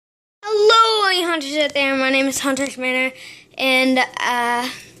Hunters out there. My name is Hunter Manor, and I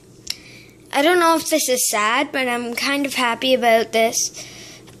don't know if this is sad, but I'm kind of happy about this.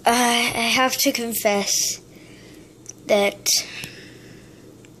 I have to confess that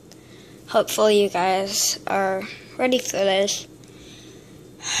hopefully you guys are ready for this.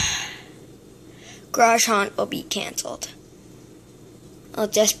 Garage Haunt will be canceled. It'll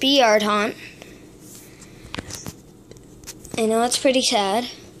just be Yard Haunt. I know it's pretty sad.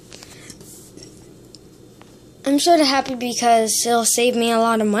 I'm sort of happy because it'll save me a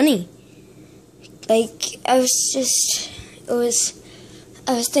lot of money. Like, I was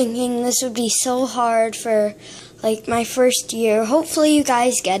thinking this would be so hard for, like, my first year. Hopefully you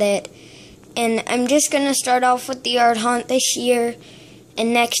guys get it. And I'm just going to start off with the Yard Haunt this year.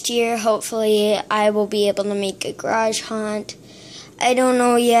 And next year, hopefully, I will be able to make a Garage Haunt. I don't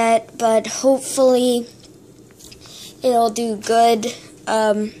know yet, but hopefully it'll do good.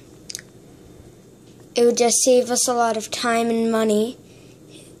 It would just save us a lot of time and money.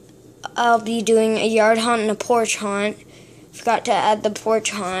 I'll be doing a Yard Haunt and a Porch Haunt. Forgot to add the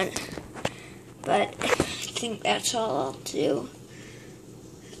Porch Haunt. But I think that's all I'll do.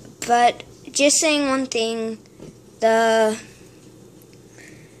 But just saying one thing, the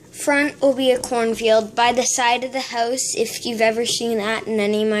front will be a cornfield. By the side of the house, if you've ever seen that in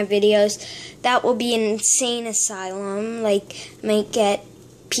any of my videos, that will be an insane asylum. Like, I might get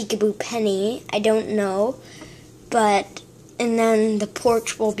Peekaboo Penny, I don't know. But, and then the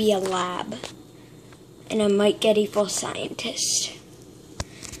porch will be a lab. And I might get Evil Scientist.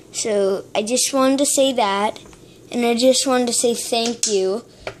 So, I just wanted to say that. And I just wanted to say thank you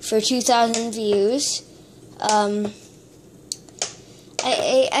for 2,000 views.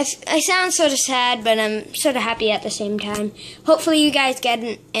 I sound sort of sad, but I'm sort of happy at the same time. Hopefully you guys get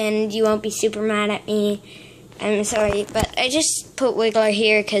it and you won't be super mad at me. I'm sorry, but I just put Wiggler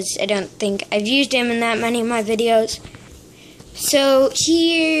here because I don't think I've used him in that many of my videos. So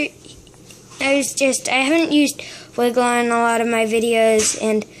here, I haven't used Wiggler in a lot of my videos,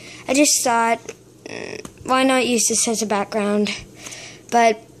 and I just thought, why not use this as a background?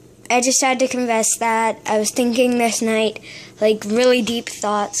 But I just had to confess that I was thinking this night, like, really deep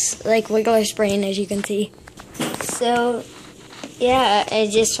thoughts, like Wiggler's brain, as you can see. So, yeah, I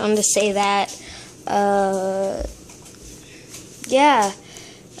just wanted to say that.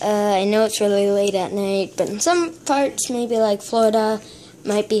 I know it's really late at night, but in some parts, maybe like Florida,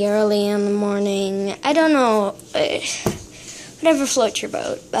 might be early in the morning. I don't know. Whatever floats your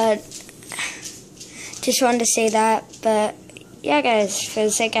boat, but just wanted to say that. But yeah, guys, for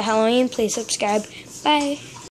the sake of Halloween, please subscribe. Bye.